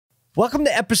Welcome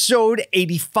to episode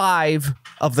 85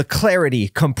 of the Clarity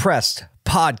Compressed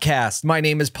podcast. My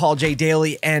name is Paul J.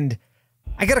 Daly, and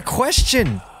I got a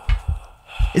question.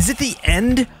 Is it the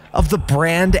end of the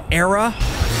brand era?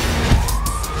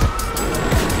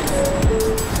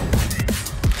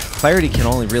 Clarity can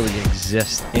only really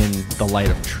exist in the light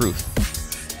of truth.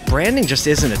 Branding just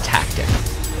isn't a tactic.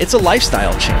 It's a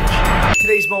lifestyle change.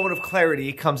 Today's moment of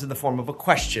clarity comes in the form of a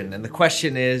question, and the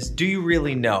question is, do you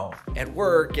really know? At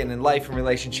work and in life and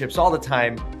relationships all the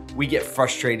time, we get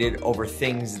frustrated over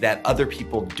things that other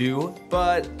people do,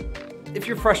 but if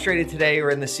you're frustrated today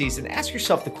or in the season, ask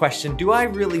yourself the question, do I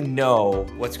really know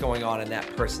what's going on in that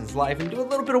person's life? And do a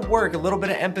little bit of work, a little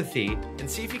bit of empathy, and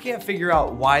see if you can't figure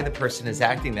out why the person is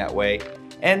acting that way.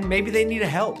 And maybe they need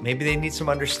help. Maybe they need some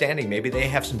understanding. Maybe they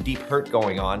have some deep hurt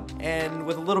going on. And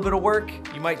with a little bit of work,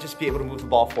 you might just be able to move the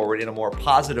ball forward in a more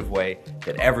positive way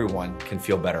that everyone can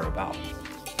feel better about.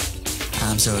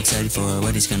 I'm so excited for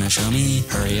what he's gonna show me.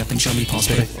 Hurry up and show me Paul's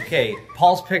pick. Okay,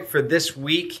 Paul's pick for this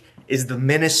week is the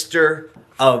Minister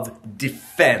of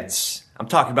Defense. I'm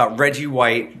talking about Reggie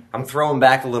White. I'm throwing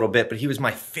back a little bit, but he was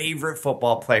my favorite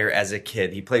football player as a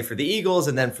kid. He played for the Eagles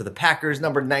and then for the Packers,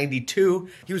 number 92.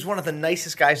 He was one of the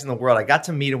nicest guys in the world. I got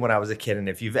to meet him when I was a kid, and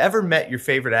if you've ever met your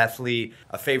favorite athlete,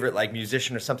 a favorite like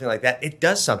musician or something like that, it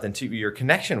does something to your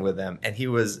connection with them. And he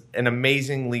was an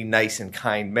amazingly nice and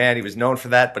kind man. He was known for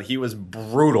that, but he was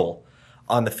brutal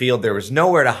on the field. There was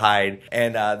nowhere to hide.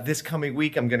 And this coming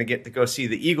week, I'm going to get to go see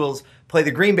the Eagles play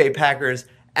the Green Bay Packers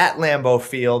at Lambeau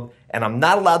Field, and I'm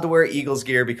not allowed to wear Eagles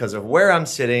gear because of where I'm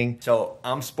sitting, so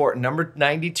I'm sporting number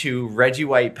 92 Reggie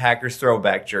White Packers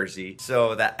throwback jersey,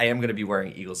 so that I am going to be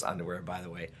wearing Eagles underwear, by the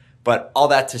way. But all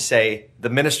that to say, the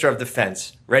Minister of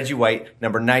Defense, Reggie White,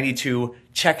 number 92.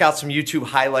 Check out some YouTube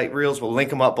highlight reels. We'll link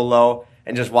them up below,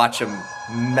 and just watch him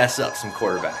mess up some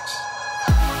quarterbacks.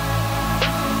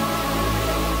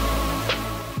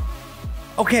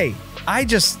 Okay, I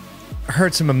just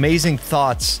heard some amazing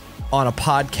thoughts on a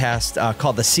podcast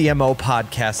called the CMO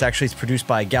Podcast. Actually, it's produced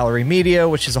by Gallery Media,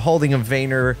 which is a holding of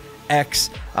Vayner X.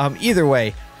 Either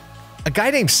way, a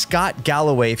guy named Scott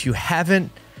Galloway, if you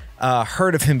haven't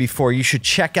heard of him before, you should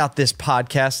check out this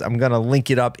podcast. I'm going to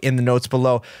link it up in the notes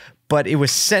below. But it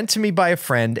was sent to me by a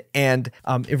friend, and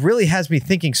it really has me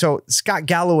thinking. So Scott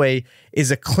Galloway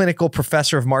is a clinical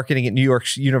professor of marketing at New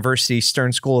York University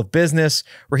Stern School of Business,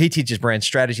 where he teaches brand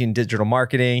strategy and digital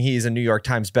marketing. He's a New York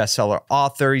Times bestseller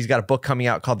author. He's got a book coming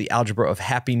out called The Algebra of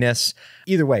Happiness.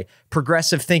 Either way,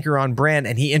 progressive thinker on brand,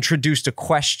 and he introduced a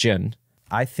question.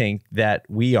 I think that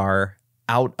we are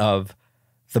out of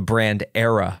the brand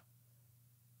era.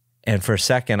 And for a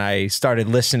second, I started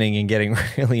listening and getting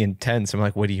really intense. I'm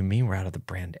like, what do you mean we're out of the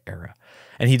brand era?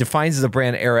 And he defines the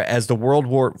brand era as the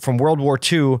from World War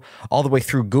II all the way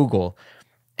through Google.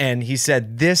 And he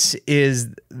said, this is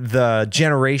the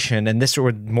generation, and this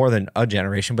was more than a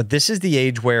generation, but this is the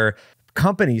age where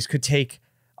companies could take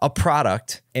a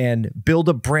product and build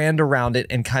a brand around it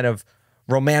and kind of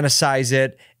romanticize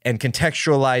it and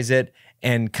contextualize it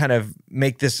and kind of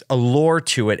make this allure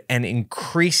to it and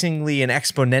increasingly and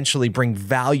exponentially bring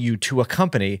value to a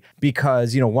company.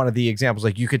 Because, you know, one of the examples,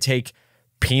 like you could take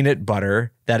peanut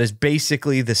butter that is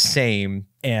basically the same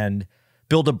and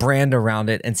build a brand around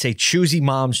it and say, choosy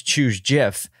moms choose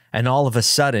Jif, and all of a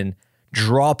sudden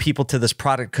draw people to this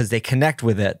product because they connect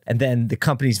with it, and then the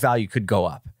company's value could go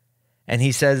up. And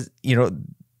he says, you know,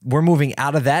 we're moving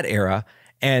out of that era.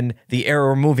 And the era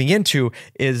we're moving into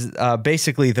is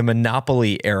basically the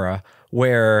monopoly era,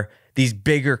 where these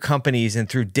bigger companies and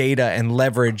through data and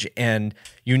leverage and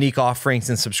unique offerings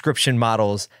and subscription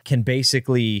models can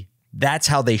basically, that's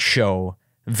how they show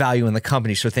value in the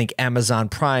company. So think Amazon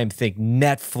Prime, think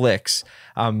Netflix,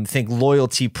 think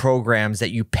loyalty programs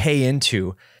that you pay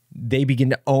into. They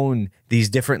begin to own these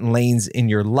different lanes in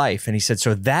your life. And he said,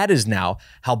 so that is now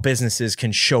how businesses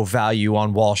can show value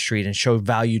on Wall Street and show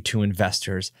value to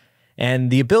investors.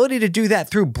 And the ability to do that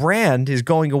through brand is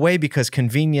going away because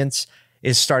convenience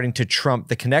is starting to trump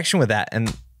the connection with that.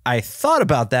 And I thought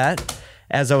about that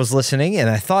as I was listening, and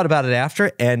I thought about it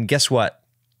after, and guess what?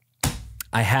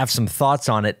 I have some thoughts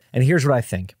on it. And here's what I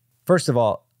think. First of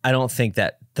all, I don't think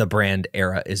that the brand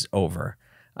era is over.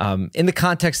 In the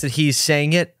context that he's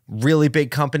saying it, really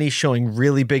big companies showing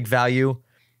really big value,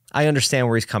 I understand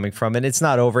where he's coming from, and it's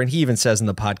not over. And he even says in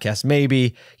the podcast,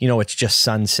 maybe, you know, it's just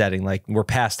sunsetting, like we're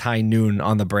past high noon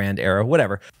on the brand era,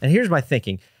 whatever. And here's my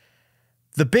thinking.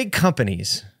 The big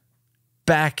companies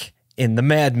back in the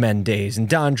Mad Men days and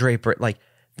Don Draper, like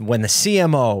when the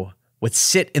CMO would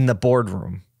sit in the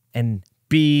boardroom and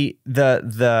be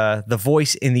the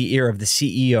voice in the ear of the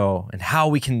CEO and how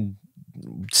we can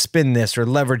spin this or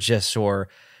leverage this or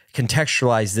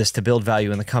contextualize this to build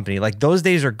value in the company. Like those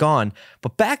days are gone.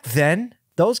 But back then,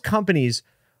 those companies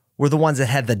were the ones that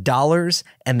had the dollars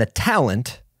and the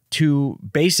talent to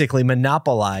basically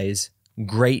monopolize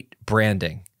great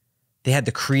branding. They had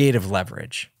the creative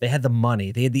leverage. They had the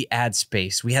money. They had the ad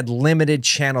space. We had limited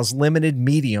channels, limited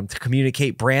medium to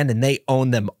communicate brand, and they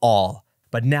owned them all.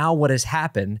 But now what has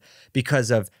happened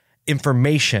because of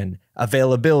information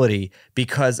availability,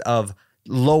 because of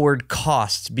lowered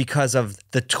costs, because of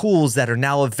the tools that are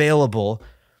now available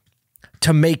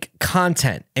to make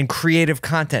content and creative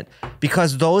content,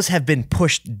 because those have been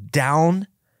pushed down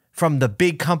from the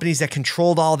big companies that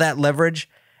controlled all that leverage,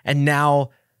 and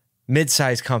now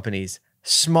mid-sized companies,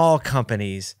 small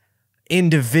companies,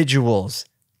 individuals,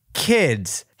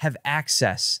 kids have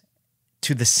access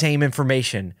to the same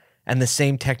information and the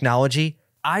same technology.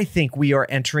 I think we are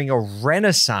entering a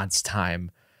renaissance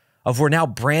time of where now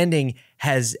branding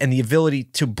has and the ability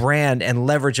to brand and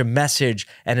leverage a message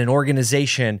and an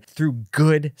organization through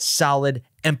good, solid,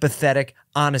 empathetic,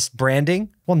 honest branding.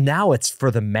 Well, now it's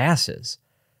for the masses.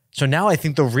 So now I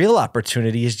think the real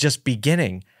opportunity is just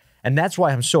beginning. And that's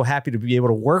why I'm so happy to be able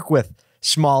to work with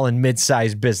small and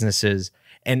mid-sized businesses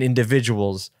and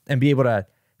individuals and be able to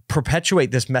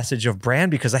perpetuate this message of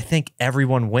brand, because I think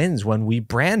everyone wins when we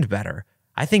brand better.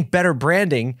 I think better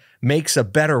branding makes a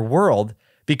better world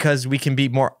because we can be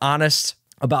more honest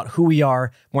about who we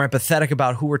are, more empathetic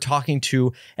about who we're talking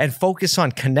to, and focus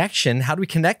on connection. How do we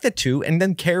connect the two and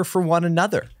then care for one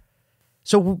another?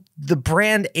 So the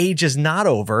brand age is not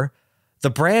over. The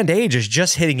brand age is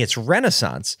just hitting its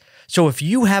renaissance. So if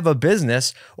you have a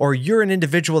business or you're an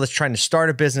individual that's trying to start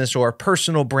a business or a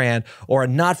personal brand or a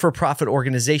not-for-profit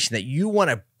organization that you want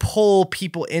to pull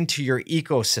people into your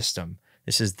ecosystem,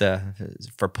 this is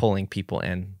for pulling people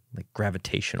in, like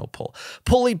gravitational pull,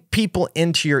 pulling people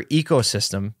into your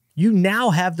ecosystem, you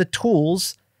now have the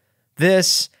tools,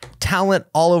 this talent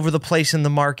all over the place in the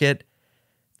market,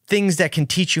 things that can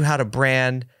teach you how to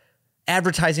brand,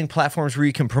 advertising platforms where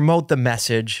you can promote the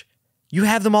message. You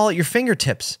have them all at your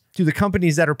fingertips. To the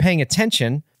companies that are paying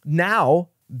attention, now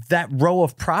that row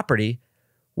of property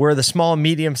where the small and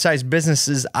medium-sized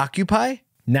businesses occupy,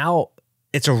 now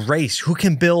it's a race. Who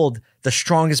can build the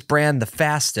strongest brand the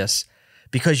fastest?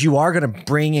 Because you are going to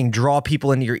bring and draw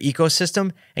people into your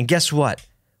ecosystem. And guess what?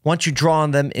 Once you draw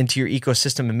them into your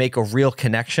ecosystem and make a real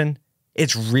connection,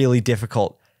 it's really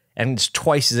difficult. And it's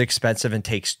twice as expensive and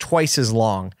takes twice as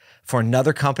long for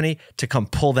another company to come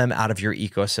pull them out of your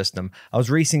ecosystem. I was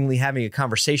recently having a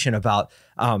conversation about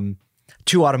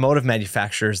two automotive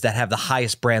manufacturers that have the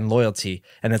highest brand loyalty,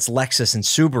 and it's Lexus and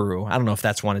Subaru. I don't know if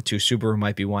that's one or two. Subaru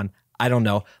might be one. I don't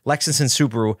know. Lexus and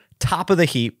Subaru, top of the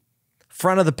heap,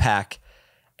 front of the pack.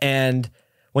 And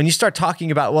when you start talking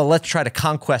about, well, let's try to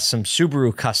conquest some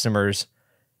Subaru customers,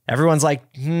 everyone's like,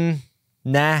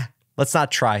 nah. Let's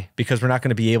not try because we're not going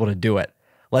to be able to do it.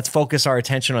 Let's focus our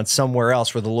attention on somewhere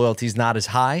else where the loyalty is not as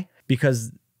high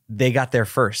because they got there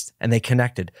first and they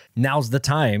connected. Now's the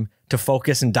time to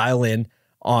focus and dial in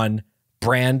on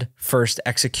brand first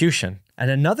execution.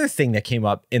 And another thing that came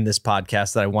up in this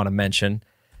podcast that I want to mention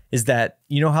is that,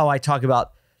 you know how I talk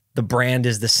about the brand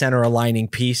is the center aligning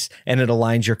piece and it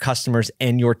aligns your customers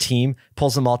and your team,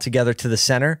 pulls them all together to the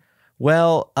center?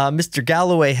 Well, Mr.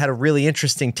 Galloway had a really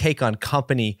interesting take on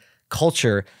company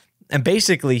culture. And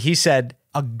basically he said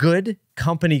a good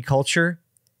company culture,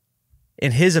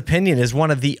 in his opinion, is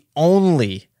one of the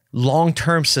only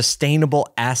long-term sustainable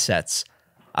assets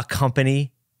a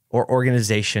company or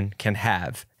organization can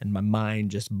have. And my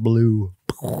mind just blew.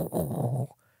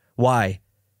 Why?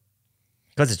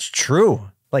 Because it's true.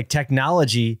 Like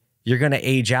technology, you're going to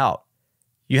age out.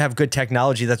 You have good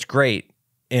technology, that's great.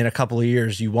 In a couple of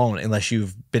years, you won't unless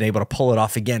you've been able to pull it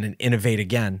off again and innovate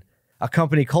again. A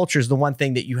company culture is the one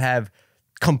thing that you have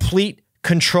complete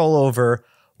control over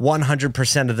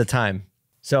 100% of the time.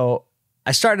 So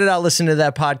I started out listening to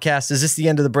that podcast. Is this the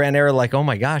end of the brand era? Like, oh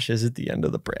my gosh, is it the end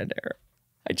of the brand era?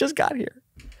 I just got here.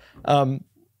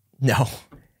 No,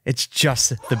 it's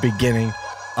just the beginning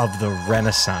of the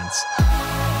renaissance.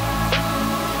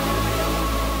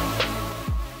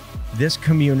 This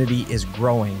community is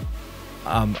growing.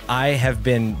 I have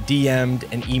been DM'd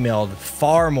and emailed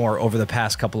far more over the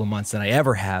past couple of months than I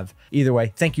ever have. Either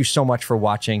way, thank you so much for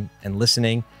watching and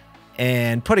listening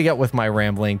and putting up with my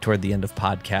rambling toward the end of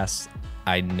podcasts.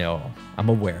 I know, I'm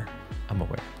aware.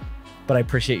 But I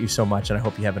appreciate you so much and I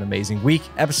hope you have an amazing week.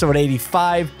 Episode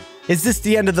 85. Is this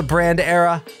the end of the brand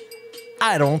era?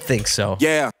 I don't think so.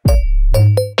 Yeah.